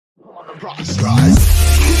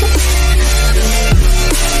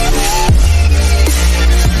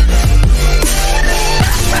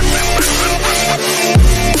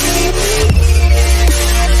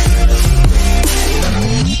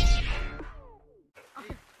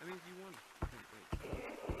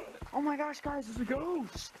Oh my gosh, guys, there's a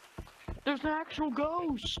ghost! There's an actual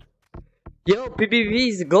ghost! Yo, PPV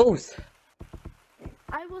is a ghost.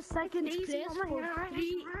 I was second place for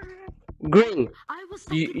 3. Green, I was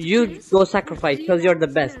second you place go for sacrifice 3 because you're the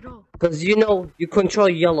rounds in best. a row. Because you know you control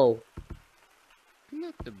yellow. I'm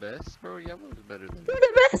not the best, bro. Yellow's better than You're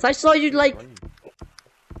the best. I saw you like.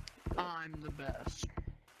 I'm the best.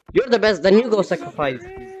 You're the best. Then you go sacrifice.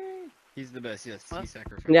 He's the best, yes. What? He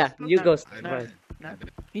sacrificed. Yeah, you No, go no, sacrifice. No,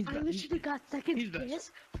 he's I best. literally got second He's best.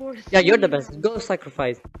 place for 3 Yeah, you're the best. rounds. Go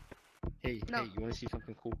sacrifice. Hey, No. hey, you wanna see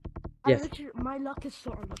something cool? Yes. My luck is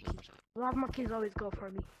so unlucky. A lot of monkeys always go for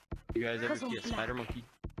me. You guys ever Because I'm see a black. spider monkey?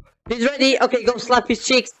 He's ready. Okay, go slap his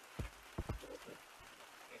cheeks.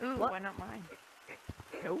 Ooh, What? why not mine?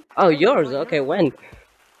 Nope. Oh, yours. Okay, when?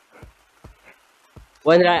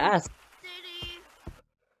 When did I ask?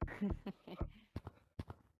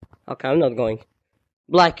 Okay, I'm not going.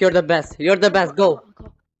 Black, you're the best. You're the best. Go.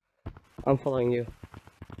 I'm following you.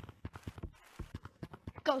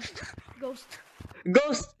 Ghost. Ghost.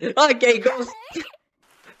 Ghost. Okay, ghost.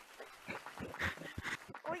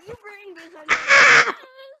 Are you bringing this on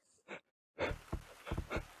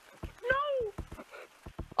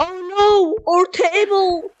Oh no! Our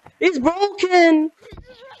table is broken.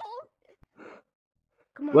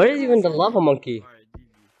 Come on, Where is even the guys. lava monkey?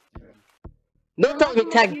 Alright, Don't tell me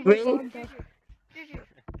tag green.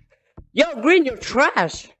 Yo, green, you're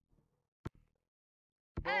trash.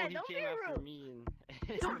 Bro, Hey, he don't came be after rude. me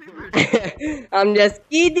and... Don't be rude. I'm just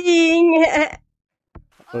kidding.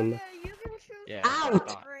 Oh, no. You can choose Yeah, Out.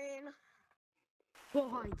 stop. green. Go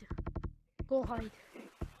hide. Go hide.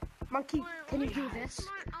 Monkey, can you do this?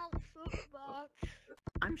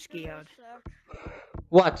 I'm scared.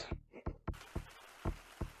 What?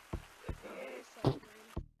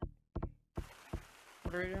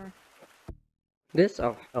 What are you doing? This?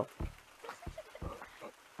 Oh, hell.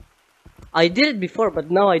 I did it before, but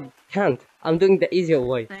now I can't. I'm doing the easier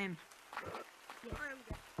way. Same.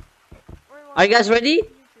 Are you guys ready?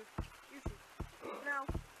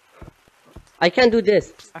 I can't do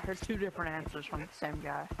this. I heard 2 different answers from the same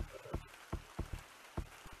guy.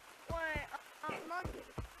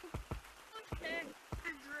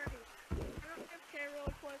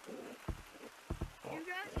 You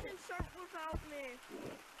guys can start without me.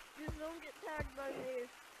 Just don't get tagged by me.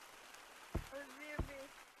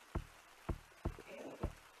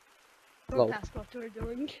 Go. Don't ask what we're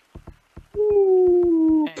doing.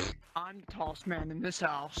 Hey, I'm the tallest man in this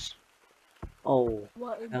house. Oh.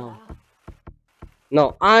 What in No. the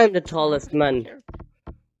No, I'm the tallest man.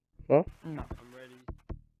 Huh? No. I'm ready.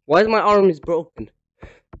 Why is my arm is broken?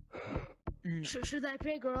 No. Should I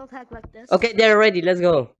play girl tag like this? Okay, they're ready. Let's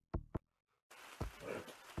go.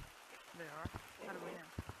 They are. How do we know?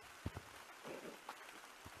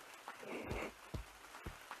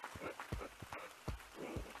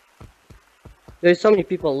 There's so many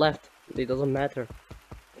people left. It doesn't matter.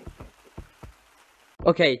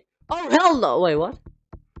 Okay. Oh hell no! Wait, what?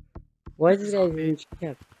 Why is this guy in G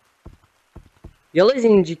cap? Yellow is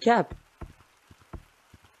in G cap.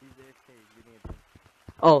 He's AFK, he's getting a drink.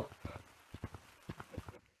 Oh.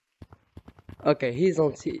 Okay, he's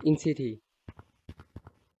on in city.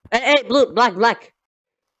 Hey, blue, black.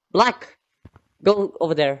 Go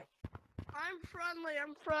over there. I'm friendly.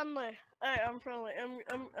 Hey, I'm friendly.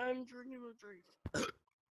 I'm drinking a drink.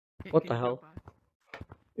 What Can the you hell? go by?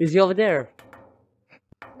 Is he over there?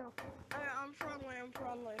 No. Hey, I'm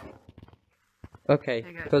friendly. Okay,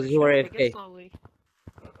 Take it- because you were take it AFK. slowly.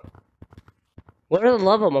 Where are the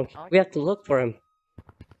lava monkey? We have to look for him.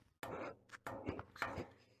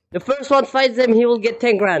 The first one fights him, he will get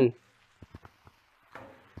 10 grand.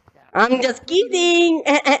 I'm just kidding.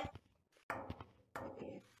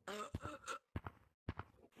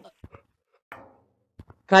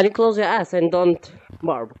 Can you close your ass and don't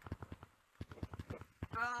barb?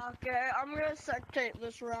 Okay, I'm gonna spectate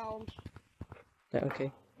this round. Yeah,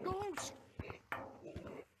 okay. Ghost!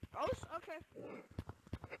 Ghost? Okay.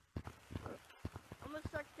 I'm a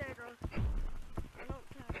spectator. I don't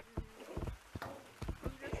tag you.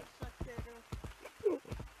 I'm just a spectator.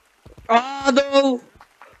 Oh no!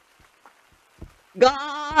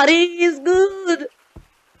 God is good!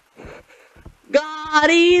 God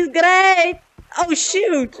is great! Oh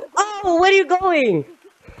shoot! Oh, where are you going?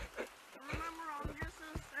 Remember, I'm just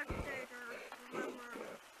a spectator. Remember.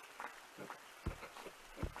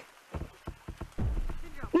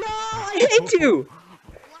 Good job. No, hate you!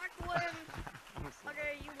 Black wins.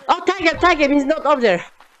 Okay, you win. Oh, tag him, he's not up there.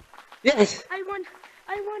 Yes, I won.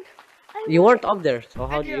 I won. I you won. weren't up there, so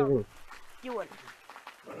how do you win? You win.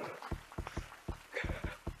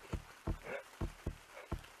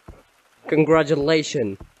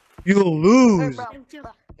 Congratulations. You lose. Thank you.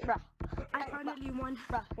 I finally won.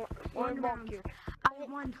 One round. I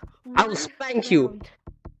won. I will spank you.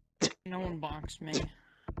 No one boxed me.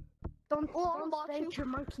 Don't spank your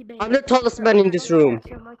monkey baby. I'm the tallest man in this room.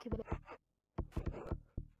 Your monkey baby.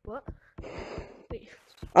 What? Wait.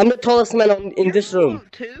 I'm the tallest man in this room.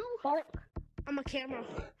 Two? I'm a camera.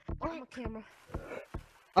 I'm a camera.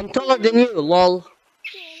 I'm taller than you, lol.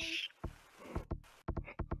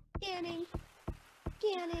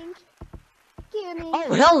 Scanning. Scanning.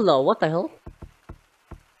 Oh, hell no, what the hell?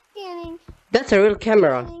 Scanning. That's a real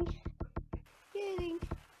camera. Scanning.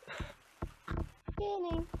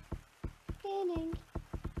 Scanning. Scanning.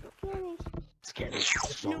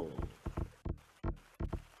 Scanning.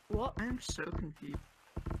 What? I'm so confused.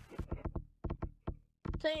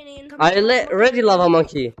 Scanning. Ready, lava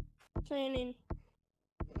monkey. Scanning.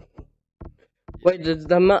 Wait,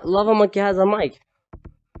 the lava monkey has a mic.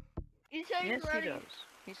 You said Yes, he ready. does.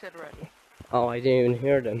 He said ready. Oh, I didn't even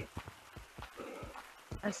hear them.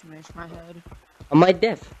 I smashed my head. Am I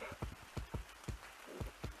deaf?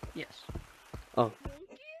 Yes. Oh.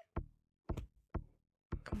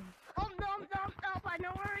 Oh, no. I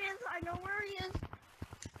know where he is.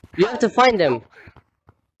 You have to find them.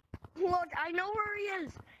 Look, I know where he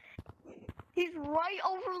is. He's right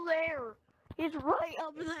over there. He's right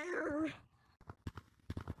up there.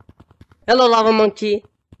 Hello, lava monkey.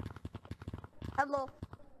 Hello,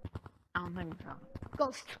 I don't think so.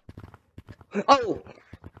 ghost. Oh.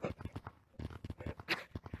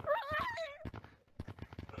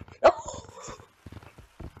 Oh.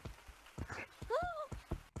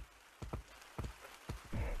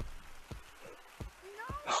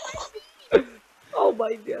 Oh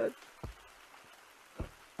my god.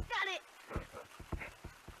 Got it.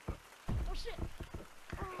 Oh shit.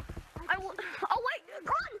 Oh wait,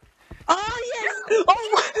 run. Oh yes!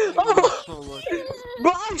 Oh,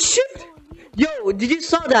 bro, oh shit! Yo, did you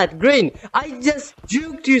saw that, Green? I just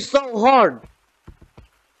juked you so hard.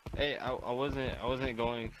 Hey, I wasn't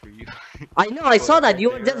going for you. I know, I saw that.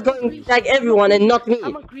 You were just going to tag everyone and not me.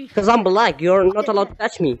 I'm a grief. Cause I'm black. You're not allowed to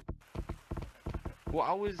touch me. Well,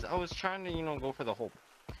 I was trying to, go for the hope.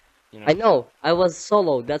 I know. I was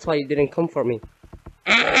solo. That's why you didn't come for me.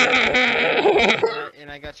 And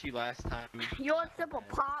I got you last time. You want a sip of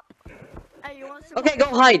pop? Hey, you want a sip Okay, go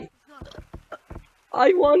hide.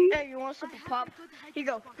 I won. Hey, you want a sip of pop? Here you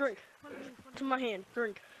go, drink. To my hand,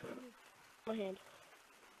 drink. My hand.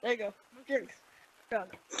 There you go, drink. Done.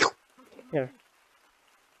 Here.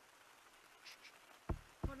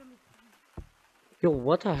 Yo,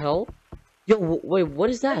 what the hell? Yo, wait, what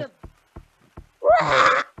is that?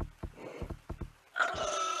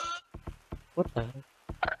 What the hell?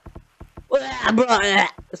 Bro,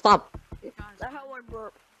 stop. That's how I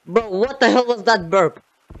burp. Bro, what the hell was that burp?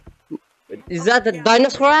 Is that a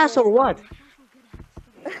dinosaur ass or what?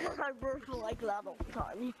 I burp like that all the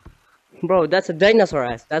time. Bro, that's a dinosaur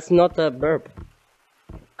ass. That's not a burp.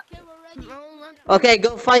 Okay, we're ready. No, let's Okay,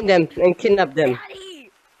 go find them and kidnap them.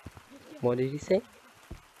 Daddy! What did he say?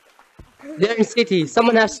 They're in city.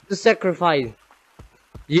 Someone has to sacrifice.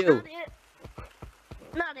 You. Not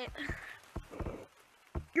it. Not it.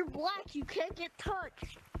 You're black, you can't get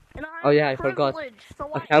touched. And I'm Oh yeah, I forgot. privileged, so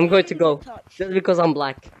Okay, I I'm going can't to get go. touched. Just because I'm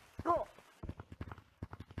black. Go.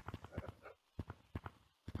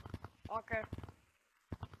 Okay.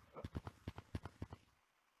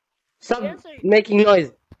 Stop Yes, sir. making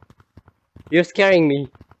noise. You're scaring me.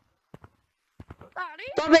 Daddy?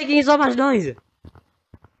 Stop making so much noise.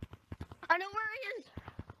 I know where he is.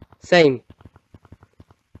 Same.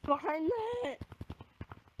 Behind that.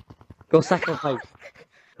 Go sacrifice.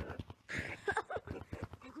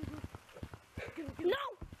 No!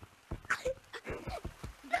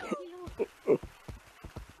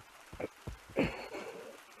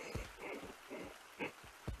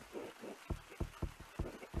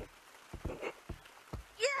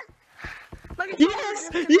 Yes! Look at Yes!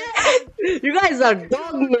 you. Yes! You guys are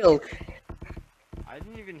dog milk. I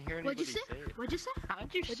didn't even hear anybody What'd you say? say it. What'd you say?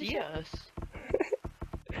 How'd you see us?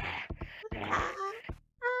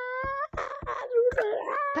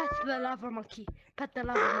 Pet the lava monkey. Pet the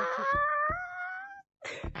lava monkey.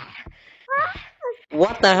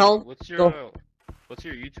 What the hell? What's Go.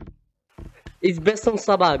 your YouTube? It's Beston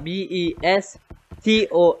Sabah. BESTON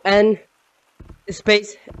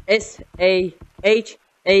space SAHAB.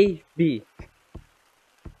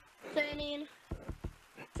 Sanding.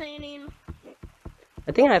 listening.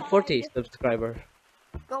 I think I have 40 subscribers.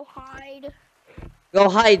 Go hide. Go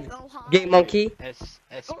hide, Go hide. Game Monkey. S.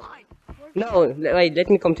 Go hide. No, wait, let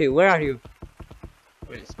me come to you. Where are you?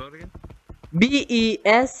 Wait, spell it again?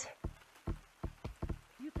 BES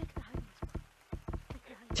You pick the hiding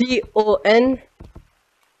spot. TON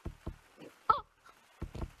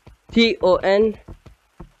TON.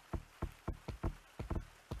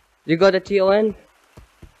 You got a TON?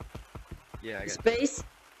 Yeah, I got Space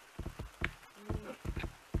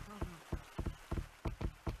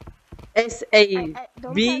SAB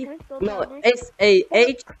no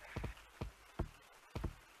SAH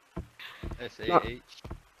SAH.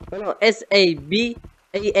 no SABAH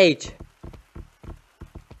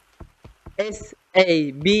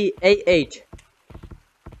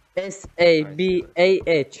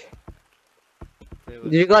SABAH.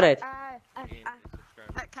 You got it?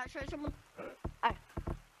 Can I show you someone?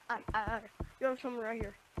 You have someone right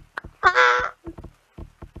here.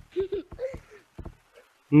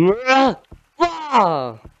 Bruh.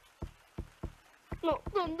 Ah. No,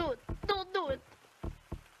 don't do it. Don't do it.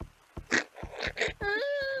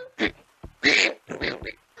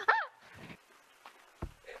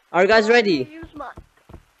 Are you guys ready? Use my.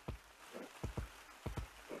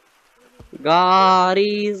 God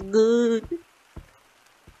is good.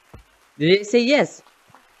 Did they say yes?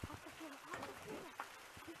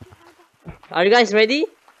 Are you guys ready?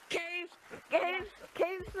 Caves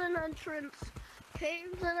and entrance.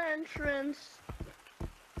 Caves and entrance.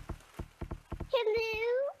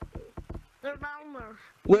 Hello. They're down there.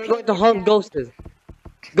 We're going to hunt ghosts.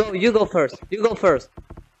 Go, you go first. You go first.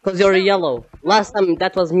 Cause you're yellow. Last time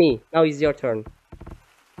that was me. Now it's your turn.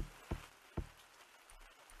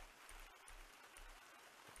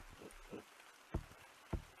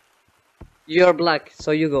 You're black,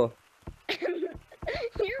 so you go.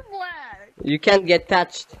 You're black. You can't get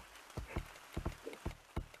touched.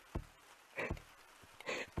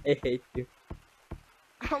 I hate you.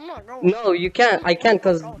 I'm not going. No, you can't. I can't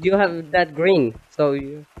cause you have that green. So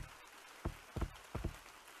you...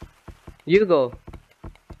 You go.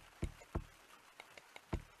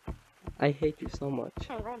 I hate you so much.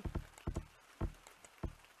 I'm going.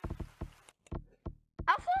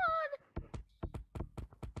 Have fun.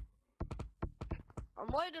 I'm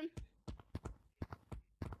waiting.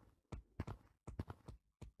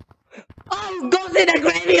 Oh, go to the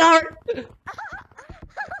graveyard!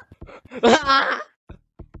 Have fun.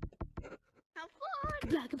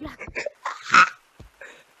 Black.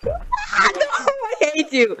 No, I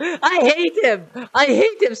hate you. I hate him. I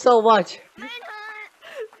hate him so much. Manhunt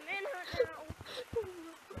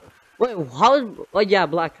now. Wait, how? Oh yeah,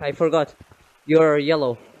 black. I forgot. You're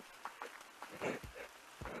yellow.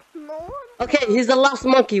 No. Okay, he's the last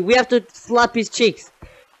monkey. We have to slap his cheeks.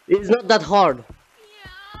 It's not that hard.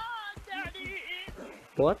 Yeah, Daddy.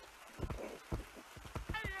 What?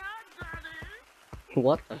 Yeah, Daddy.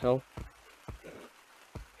 What the hell?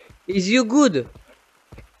 Is you good?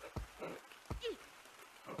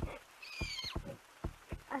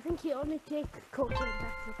 I think he only takes cocaine.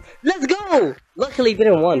 That's it. Let's go! Luckily,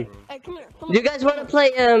 didn't won. Hey, come here. Do you guys want to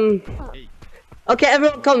play? Hey. Okay,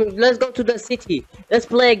 everyone, come. Let's go to the city. Let's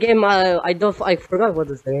play a game. I forgot what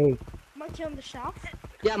is the name. Monkey on the shelf.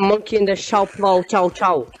 Yeah, monkey in the shao plow chow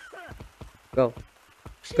chow. Go.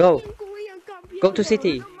 Go. Go to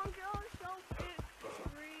city.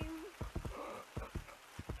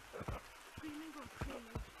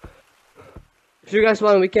 If you guys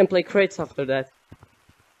want, we can play crates after that.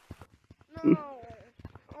 No.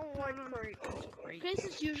 Oh my great. This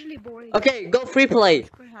is usually boring. Okay, go free play.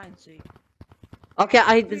 Okay,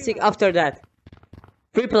 I did think after that.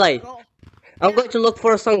 Free play. Go. I'm going to look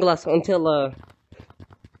for a sunglass until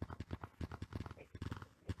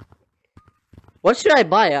What should I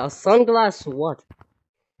buy? A sunglass? What?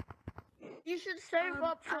 You should save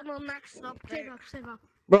up for the next update. Save up.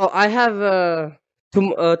 Bro, I have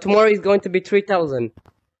tomorrow is going to be 3,000.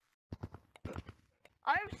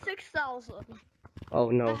 I have 6,000. Oh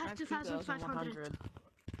I no. have 2,500.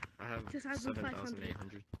 I have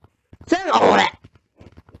 2,500. 7,800. Oh,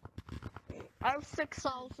 I have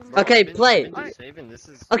 6,000. Okay, I've been- play. I've been just saving. This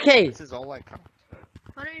is Okay. This is all I count.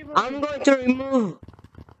 What are you I'm going to remove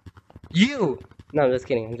you. No, I'm just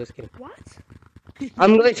kidding. I'm just kidding. What?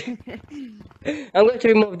 I'm going to I'm going to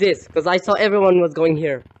remove this because I saw everyone was going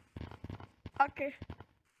here. Okay.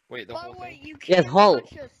 Wait, the By whole the way, thing. you Yes, can't Hall.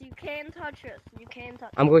 touch us. You can't touch us. You can't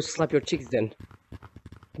touch. I'm going to slap your cheeks then.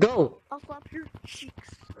 Go. I'll slap your cheeks.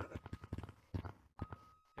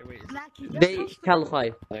 Hey, wait, is Black, you They qualify.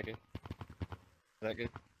 that good? Is that good?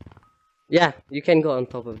 Yeah, you can go on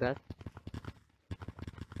top of that.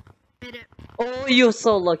 Made it. Oh, you're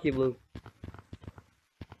so lucky, Blue.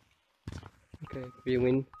 Okay, we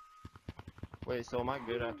win. Wait, so am I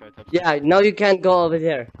good after I touch? Yeah, now you can't go over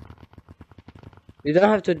there. You don't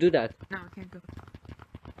have to do that. No, I can't go.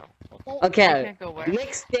 Oh, Okay, can't go where?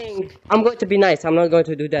 next thing, I'm going to be nice. I'm not going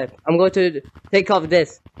to do that. I'm going to take off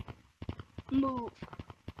this. Move.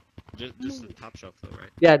 just the top shelf though, right?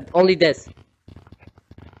 Yeah, only this.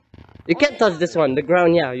 You can't touch this one. The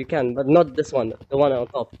ground, yeah, you can, but not this one. The one on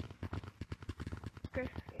top. Okay.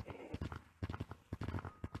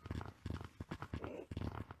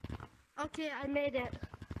 Okay, I made it.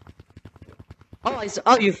 Oh,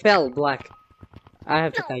 oh, you fell, Black. I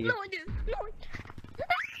have to No, tag you. no, I didn't. No.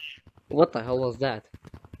 What the hell was that?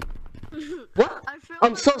 What? I feel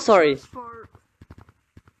I'm like so sorry. for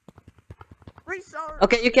restart.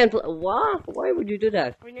 Okay, you can play. What? Why would you do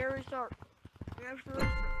that? We need to restart. We have to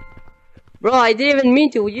restart. Bro, I didn't even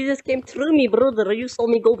mean to. You just came through me, brother. You saw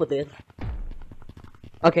me go over there.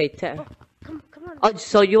 Okay, Come on. oh,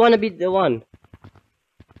 so you wanna be the one?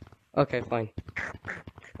 Okay, fine.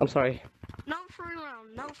 I'm sorry. No free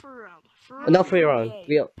round. No free round. No free round. yay.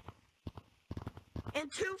 We'll. And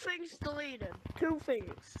 2 things deleted. 2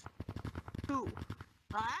 things. 2.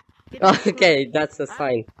 That. Okay, that's a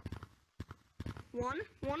sign. One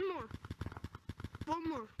more. One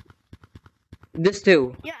more. This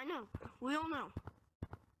two. Yeah, I know. We all know.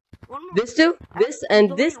 One more. This two. This and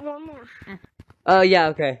Delete this. one more. Yeah.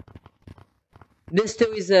 Okay. This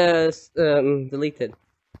two is deleted.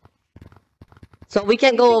 So we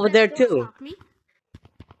can go over there too. Me?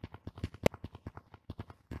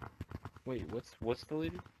 Wait, what's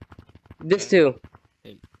deleted? This two.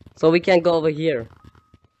 Hey. So we can go over here.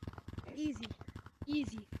 Easy.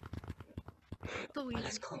 Easy. So easy.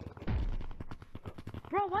 Let's go.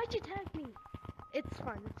 Bro, why'd you tag me? It's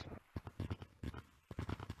fine. It's fine.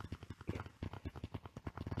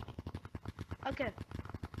 Okay.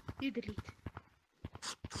 You delete.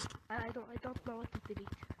 I don't know what to delete.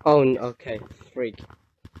 Oh, okay. Freak.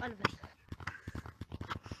 All of it.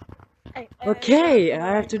 Hey, Okay,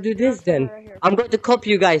 I have to do this then. I'm going to copy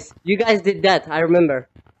you guys. You guys did that. I remember.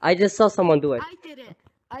 I just saw someone do it. I did it.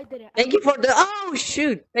 I did it. Thank you for the. Oh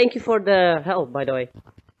shoot! Thank you for the help, by the way.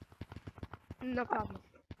 No problem.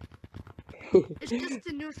 It's just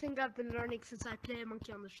a new thing I've been learning since I play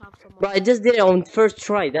Monkey on the Shop so much. Bro, I just did it on first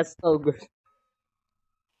try. That's so good.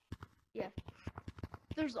 Yeah.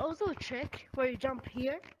 There's also a trick where you jump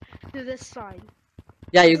here to this sign.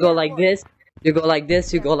 Yeah, you go Yeah, like what? this. You go like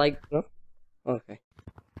this. You Yeah. go like. No? Okay.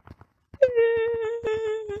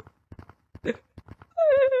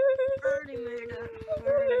 Already made it.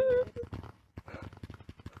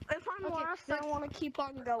 If I'm lost, I want to keep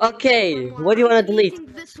on going. Okay, what do you want to delete?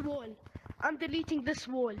 Deleting this wall. I'm deleting this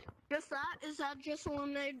wall. Just that? Is that just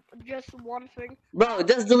one thing? Bro,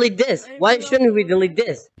 just delete this. Why shouldn't we delete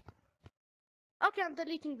this? Okay, I'm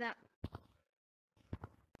deleting that.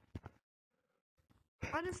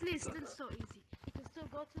 Honestly, it's still so easy. You can still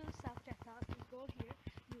go to the Snapchat tab, you go here,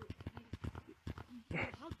 you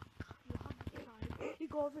hug a climb, you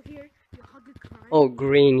go over here, you hug a climb, Oh,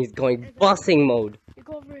 green is going bossing mode. you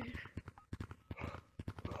go over here.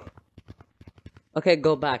 Okay,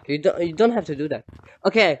 go back. You don't have to do that.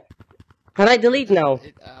 Okay, can I delete now?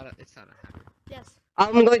 It's not a habit. Yes.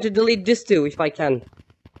 I'm going to delete this too if I can.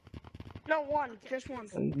 No, one. Just one.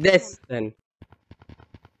 This then,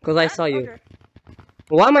 cause I saw you. Okay.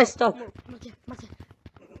 Why am I stuck? Monkey.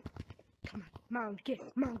 Come on. Monkey.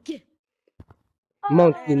 Monkey, I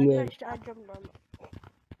no. jumped on it.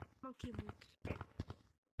 Monkey.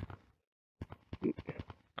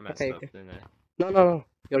 I messed Okay, up, okay. didn't I? No.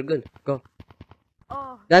 You're good. Go.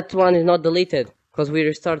 Oh. That one is not deleted cause we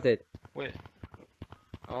restarted. Wait.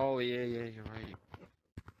 Oh yeah, you're right.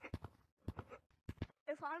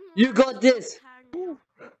 If I'm You got this.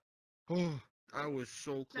 Oh, I was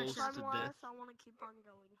so close Next to time death. I want to keep on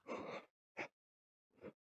going.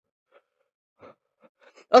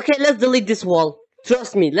 Okay, let's delete this wall.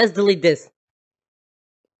 Trust me. Let's delete this.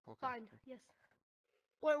 Okay. Fine. Yes.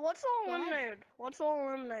 Wait, what's all eliminated? What's all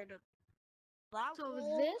eliminated? That So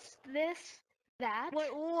wall? this, that. Wait,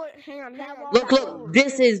 hang on. Look.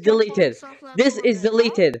 This is deleted. This is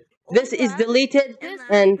deleted. This is deleted,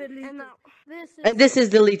 and this is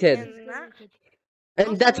deleted, And that?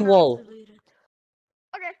 and that wall.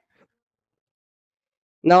 Okay.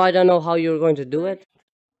 Now I don't know how you're going to do it.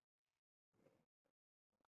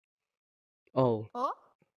 Oh, Oh?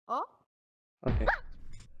 okay.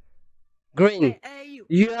 Green, Hey,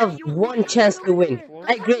 you have one chance to win.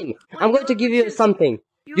 Hey, Green, I'm going to give you something.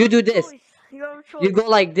 You do this. You have a choice. You go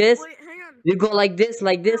like this. Wait, hang on. You go like this,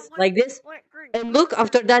 like this, like this. Wait, Green. And look,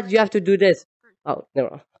 after that, you have to do this. Oh,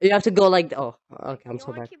 no. You have to go like. Oh, okay. I'm You so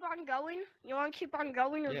want to bad. keep on going? You want to keep on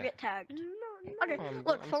going or Yeah. get tagged? No, Okay, I'm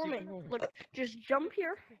look, I'm follow me. keeping going. Look, just jump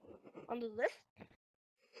here onto this.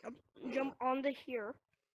 Jump onto here.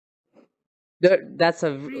 That's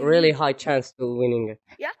a really high chance to winning it.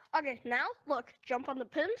 Yeah. Okay. Now look, jump on the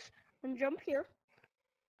pins and jump here.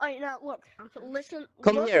 Alright, now look. Listen.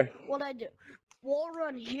 Come Look here. what I do. Wall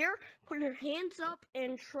run here. Put your hands up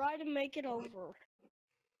and try to make it over.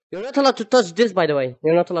 You're not allowed to touch this, by the way.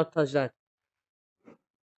 You're not allowed to touch that.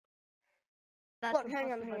 That's Look,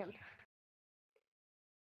 hang on, impossible. hang on.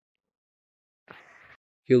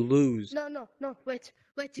 You lose. No, wait.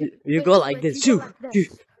 You wait, go like wait, this. you go Shoo, like shoo.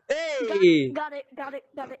 this. Hey! Got it.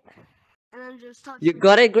 And then just touch You it.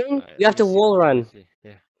 got it, Green? Alright, You have let to me see, wall let me run. see.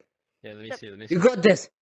 Yeah. Yeah, let me Yep. see, let me see. You got this.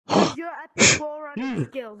 Use your epic wall running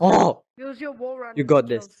skills. Oh, Use your wall running you got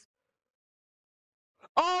this. skills.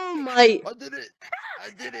 Oh my! I did it! I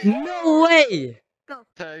did it! No way!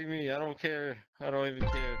 Tag me, I don't care. I don't even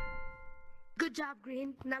care. Good job,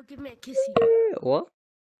 Green. Now give me a kissy. What?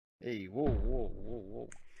 Hey, whoa.